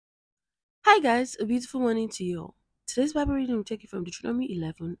Hi guys, a beautiful morning to you all. Today's Bible reading will take you from Deuteronomy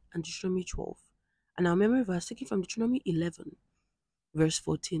 11 and Deuteronomy 12. And our memory verse taken from Deuteronomy 11, verse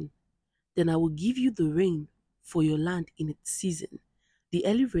 14. Then I will give you the rain for your land in its season, the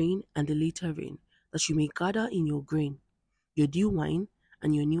early rain and the later rain, that you may gather in your grain, your new wine,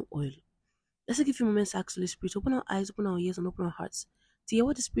 and your new oil. Let's take a few moments to ask the Holy Spirit to open our eyes, open our ears, and open our hearts to hear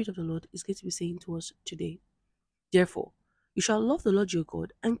what the Spirit of the Lord is going to be saying to us today. Therefore, you shall love the Lord your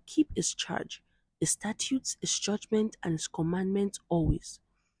God and keep his charge, his statutes, his judgment, and his commandments always.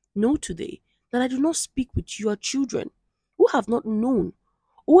 Know today that I do not speak with your children who have not known,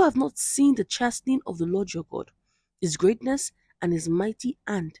 who have not seen the chastening of the Lord your God, his greatness and his mighty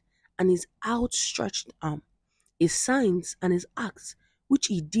hand and his outstretched arm, his signs and his acts which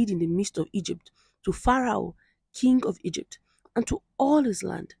he did in the midst of Egypt to Pharaoh, king of Egypt, and to all his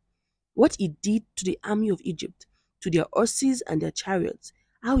land, what he did to the army of Egypt, to their horses and their chariots,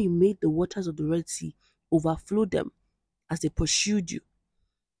 how he made the waters of the Red Sea overflow them as they pursued you,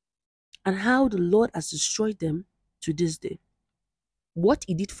 and how the Lord has destroyed them to this day. What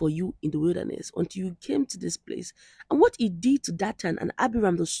he did for you in the wilderness until you came to this place, and what he did to Dathan and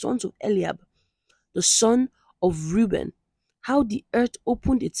Abiram, the sons of Eliab, the son of Reuben, how the earth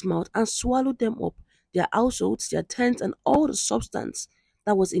opened its mouth and swallowed them up, their households, their tents, and all the substance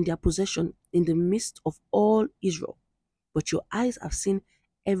that was in their possession in the midst of all Israel. But your eyes have seen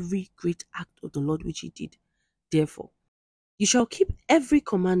every great act of the Lord which he did. Therefore, you shall keep every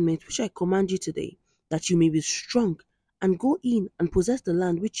commandment which I command you today, that you may be strong, and go in and possess the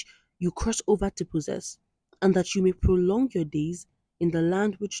land which you cross over to possess, and that you may prolong your days in the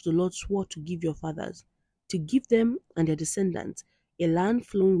land which the Lord swore to give your fathers, to give them and their descendants a land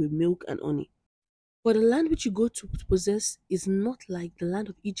flowing with milk and honey. For the land which you go to possess is not like the land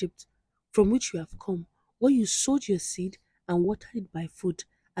of Egypt, from which you have come, where you sowed your seed and watered it by foot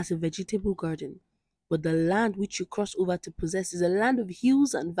as a vegetable garden. But the land which you cross over to possess is a land of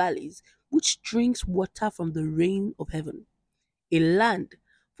hills and valleys, which drinks water from the rain of heaven. A land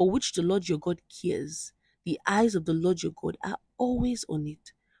for which the Lord your God cares. The eyes of the Lord your God are always on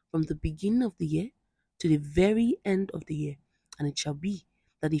it, from the beginning of the year to the very end of the year. And it shall be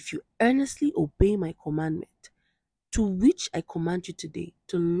that if you earnestly obey my commandment, to which I command you today,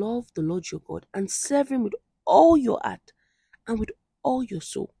 to love the Lord your God and serve him with all your heart and with all your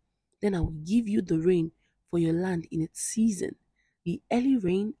soul, then I will give you the rain for your land in its season, the early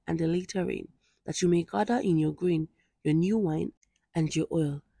rain and the later rain, that you may gather in your grain, your new wine, and your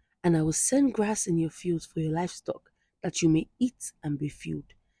oil. And I will send grass in your fields for your livestock, that you may eat and be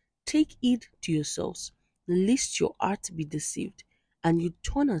filled. Take heed to yourselves, lest your heart be deceived, and you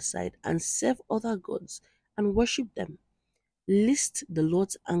turn aside and serve other gods and worship them, lest the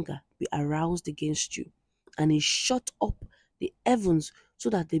Lord's anger be aroused against you, and he shut up the heavens so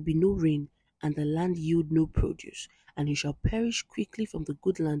that there be no rain, and the land yield no produce, and you shall perish quickly from the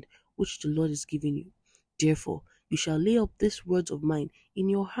good land which the Lord is giving you. Therefore, you shall lay up these words of mine in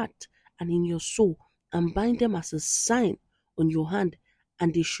your heart and in your soul, and bind them as a sign on your hand,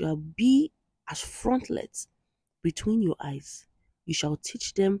 and they shall be as frontlets between your eyes. You shall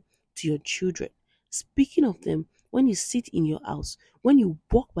teach them to your children, speaking of them when you sit in your house, when you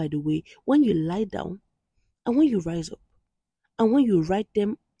walk by the way, when you lie down, and when you rise up, and when you write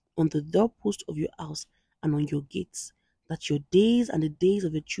them on the doorpost of your house and on your gates, that your days and the days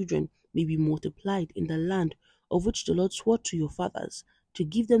of your children may be multiplied in the land of which the Lord swore to your fathers, to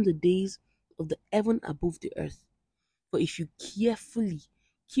give them the days of the heaven above the earth. For if you carefully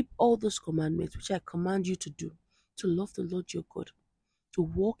keep all those commandments which I command you to do, to love the Lord your God, to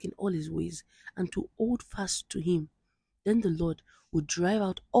walk in all his ways, and to hold fast to him, then the Lord will drive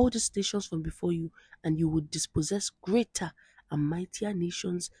out all these nations from before you, and you will dispossess greater and mightier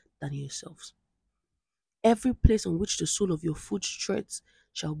nations than yourselves. Every place on which the sole of your foot treads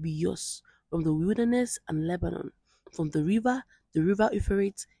shall be yours, from the wilderness and Lebanon, from the river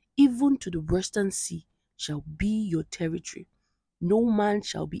Euphrates, even to the western sea, shall be your territory. No man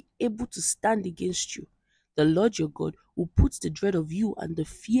shall be able to stand against you. The Lord your God will put the dread of you and the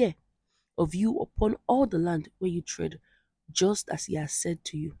fear of you upon all the land where you tread, just as he has said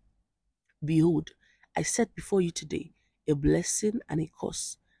to you. Behold, I set before you today a blessing and a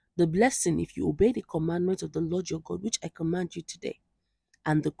curse. The blessing if you obey the commandments of the Lord your God, which I command you today,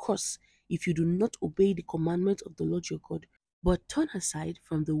 and the curse if you do not obey the commandments of the Lord your God, but turn aside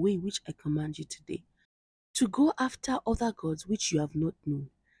from the way which I command you today, to go after other gods which you have not known.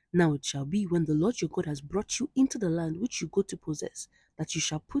 Now it shall be, when the Lord your God has brought you into the land which you go to possess, that you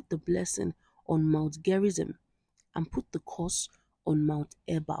shall put the blessing on Mount Gerizim, and put the curse on Mount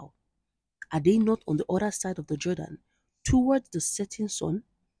Ebal. Are they not on the other side of the Jordan, towards the setting sun?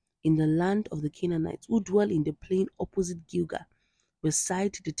 in the land of the Canaanites who dwell in the plain opposite Gilgal,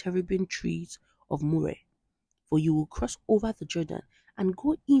 beside the terebinth trees of Moreh. For you will cross over the Jordan and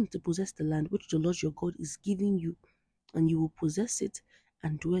go in to possess the land which the Lord your God is giving you, and you will possess it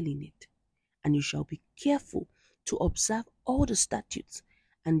and dwell in it. And you shall be careful to observe all the statutes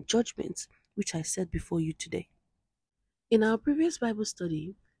and judgments which I set before you today. In our previous Bible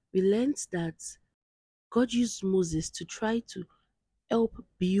study, we learned that God used Moses to try to help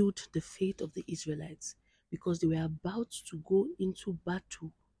build the faith of the Israelites because they were about to go into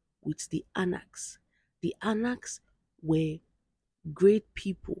battle with the Anaks. The Anaks were great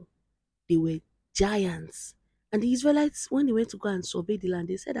people, they were giants. And the Israelites, when they went to go and survey the land,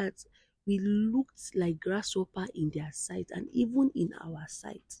 they said that we looked like grasshopper in their sight and even in our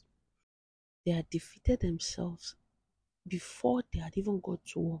sight. They had defeated themselves before they had even got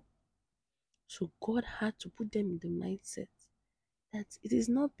to war. So God had to put them in the mindset that it is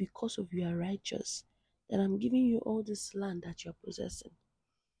not because of you are righteous that I'm giving you all this land that you're possessing.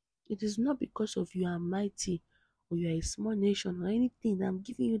 It is not because of you are mighty or you are a small nation or anything that I'm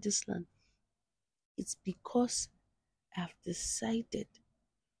giving you this land. It's because I've decided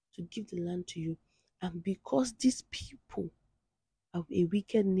to give the land to you. And because these people are a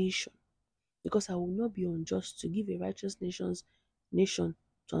wicked nation, because I will not be unjust to give a righteous nation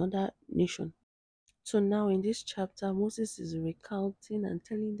to another nation. So now in this chapter, Moses is recounting and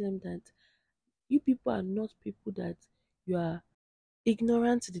telling them that you people are not people that you are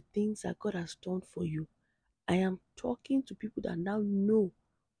ignorant to the things that God has done for you. I am talking to people that now know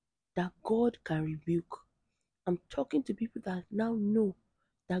that God can rebuke. I'm talking to people that now know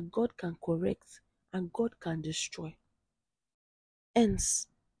that God can correct and God can destroy. Hence,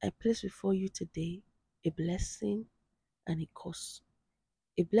 I place before you today a blessing and a curse.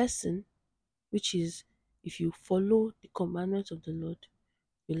 A blessing, which is if you follow the commandments of the Lord,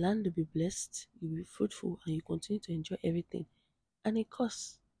 your land will be blessed, you'll be fruitful, and you continue to enjoy everything. And a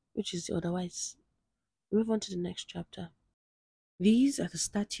curse, which is the otherwise. Move on to the next chapter. These are the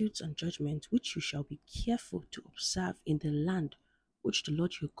statutes and judgments which you shall be careful to observe in the land which the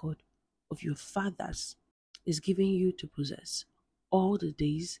Lord your God of your fathers is giving you to possess all the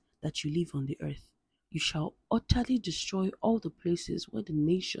days that you live on the earth. You shall utterly destroy all the places where the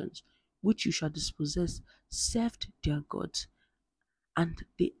nations which you shall dispossess served their gods, and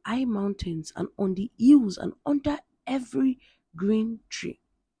the high mountains, and on the hills, and under every green tree.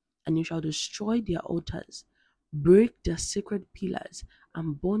 And you shall destroy their altars, break their sacred pillars,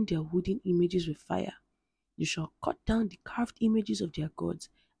 and burn their wooden images with fire. You shall cut down the carved images of their gods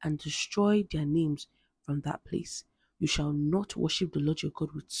and destroy their names from that place. You shall not worship the Lord your God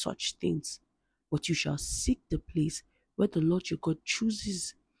with such things, but you shall seek the place where the Lord your God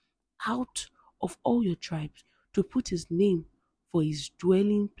chooses out of all your tribes to put his name for his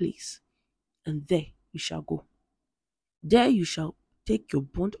dwelling place, and there you shall go. There you shall take your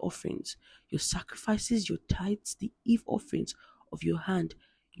burnt offerings, your sacrifices, your tithes, the eve offerings of your hand,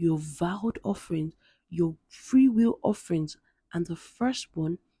 your vowed offerings, your free will offerings, and the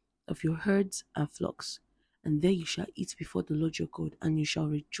firstborn of your herds and flocks. And there you shall eat before the Lord your God, and you shall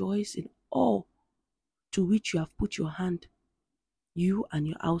rejoice in all to which you have put your hand, you and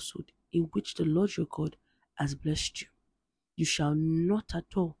your household, in which the Lord your God has blessed you. You shall not at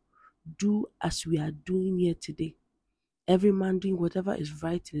all do as we are doing here today, every man doing whatever is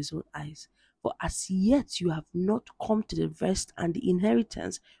right in his own eyes. For as yet you have not come to the rest and the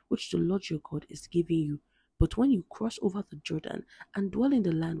inheritance which the Lord your God is giving you. But when you cross over the Jordan and dwell in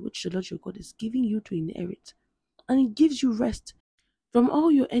the land which the Lord your God is giving you to inherit, and it gives you rest from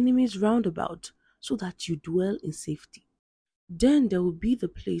all your enemies round about, so that you dwell in safety. Then there will be the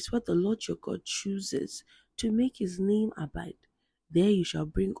place where the Lord your God chooses to make his name abide. There you shall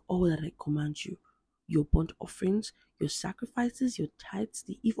bring all that I command you, your burnt offerings, your sacrifices, your tithes,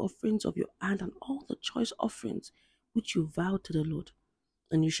 the eve offerings of your hand, and all the choice offerings which you vow to the Lord.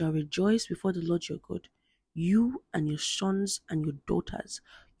 And you shall rejoice before the Lord your God, you and your sons and your daughters,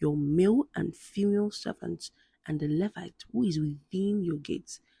 your male and female servants, and the Levite who is within your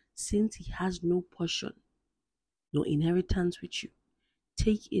gates, since he has no portion, no inheritance with you.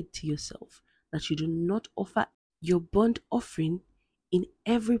 Take it to yourself that you do not offer your burnt offering in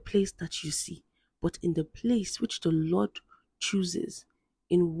every place that you see, but in the place which the Lord chooses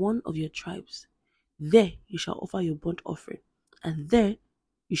in one of your tribes. There you shall offer your burnt offering, and there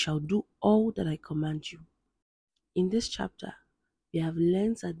you shall do all that I command you. In this chapter, we have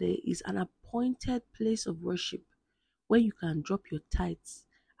learned that there is an appointed place of worship where you can drop your tithes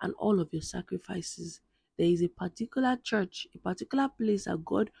and all of your sacrifices. There is a particular church, a particular place that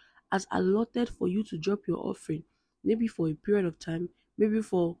God has allotted for you to drop your offering, maybe for a period of time, maybe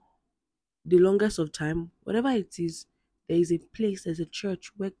for the longest of time, whatever it is, there is a place, there's a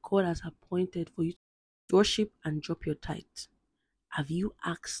church where God has appointed for you to worship and drop your tithe. Have you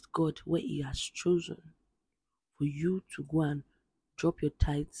asked God where He has chosen for you to go and drop your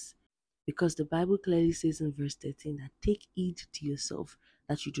tithes? Because the Bible clearly says in verse 13 that take heed to yourself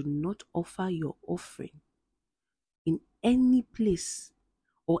that you do not offer your offering in any place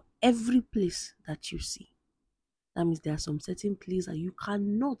or every place that you see. That means there are some certain places that you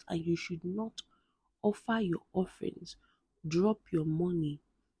cannot and you should not offer your offerings, drop your money,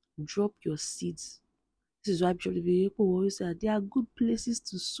 drop your seeds. This is why Bishop people always say that there are good places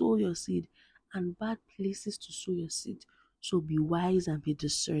to sow your seed and bad places to sow your seed. So be wise and be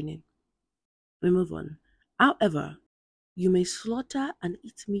discerning. We move on. However, you may slaughter and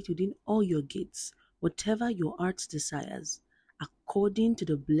eat meat within all your gates, whatever your heart desires, according to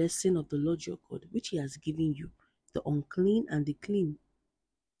the blessing of the Lord your God, which He has given you. The unclean and the clean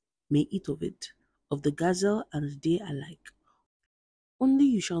may eat of it, of the gazelle and the deer alike. Only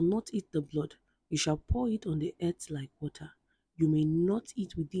you shall not eat the blood, you shall pour it on the earth like water. You may not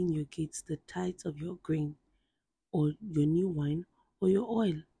eat within your gates the tithes of your grain, or your new wine, or your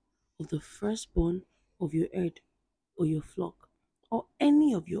oil, of the firstborn of your herd, or your flock, or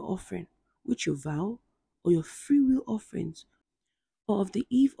any of your offering, which you vow, or your freewill offerings, or of the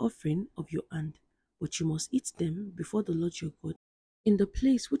eve offering of your hand. But you must eat them before the Lord your God, in the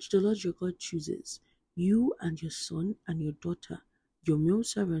place which the Lord your God chooses, you and your son and your daughter, your male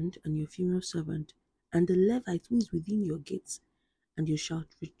servant and your female servant, and the Levite who is within your gates, and you shall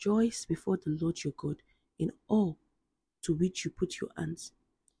rejoice before the Lord your God in all to which you put your hands.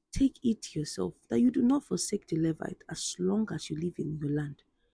 Take heed to yourself that you do not forsake the Levite as long as you live in your land.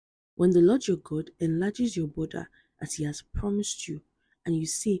 When the Lord your God enlarges your border as He has promised you, and you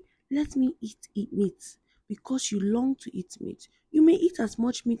say, let me eat meat, because you long to eat meat, you may eat as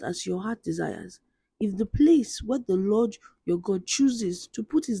much meat as your heart desires. If the place where the Lord your God chooses to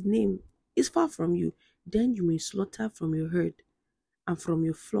put His name is far from you, then you may slaughter from your herd and from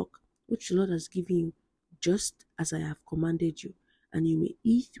your flock, which the Lord has given you, just as I have commanded you, and you may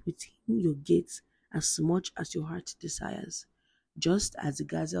eat within your gates as much as your heart desires. Just as the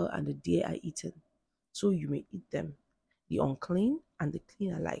gazelle and the deer are eaten, so you may eat them. The unclean and the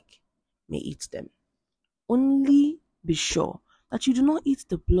clean alike may eat them. Only be sure that you do not eat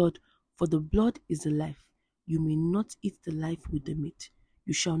the blood, for the blood is the life. You may not eat the life with the meat.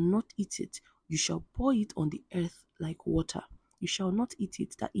 You shall not eat it. You shall pour it on the earth like water. You shall not eat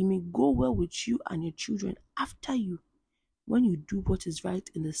it, that it may go well with you and your children after you, when you do what is right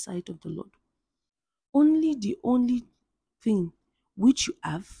in the sight of the Lord. Only the only thing which you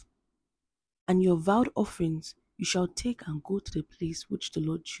have and your vowed offerings you shall take and go to the place which the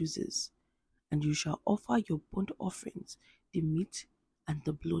Lord chooses, and you shall offer your burnt offerings, the meat and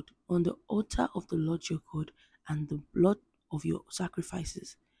the blood, on the altar of the Lord your God, and the blood of your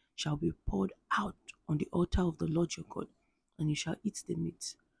sacrifices shall be poured out on the altar of the Lord your God, and you shall eat the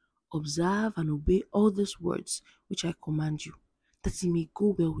meat. Observe and obey all these words which I command you, that it may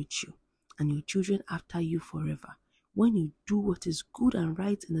go well with you and your children after you forever, when you do what is good and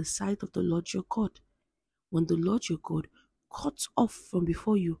right in the sight of the Lord your God. When the Lord your God cuts off from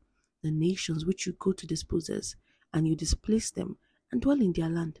before you the nations which you go to dispossess, and you displace them and dwell in their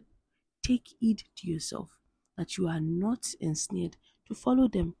land, take heed to yourself that you are not ensnared to follow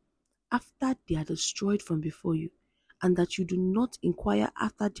them after they are destroyed from before you, and that you do not inquire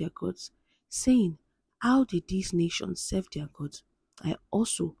after their gods, saying, how did these nations serve their gods? I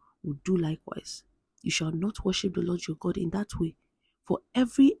also will do likewise. You shall not worship the Lord your God in that way, for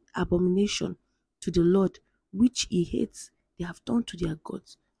every abomination to the Lord which He hates they have done to their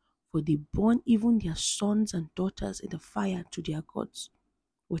gods, for they burn even their sons and daughters in the fire to their gods.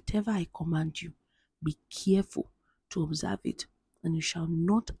 Whatever I command you, be careful to observe it, and you shall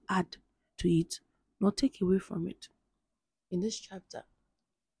not add to it nor take away from it. In this chapter,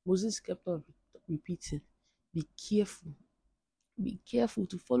 Moses kept on repeating, be careful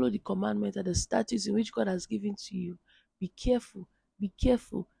to follow the commandments and the statutes in which God has given to you. Be careful,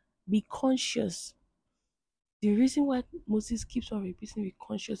 be conscious. The reason why Moses keeps on repeating be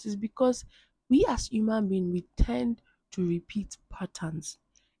conscious is because we as human beings, we tend to repeat patterns,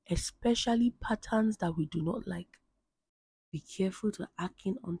 especially patterns that we do not like. Be careful to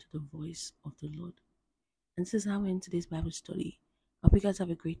hearken unto the voice of the Lord. And this is how we end today's Bible study. I hope you guys have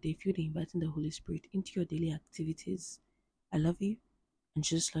a great day. Feel the inviting the Holy Spirit into your daily activities. I love you, and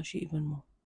Jesus loves you even more.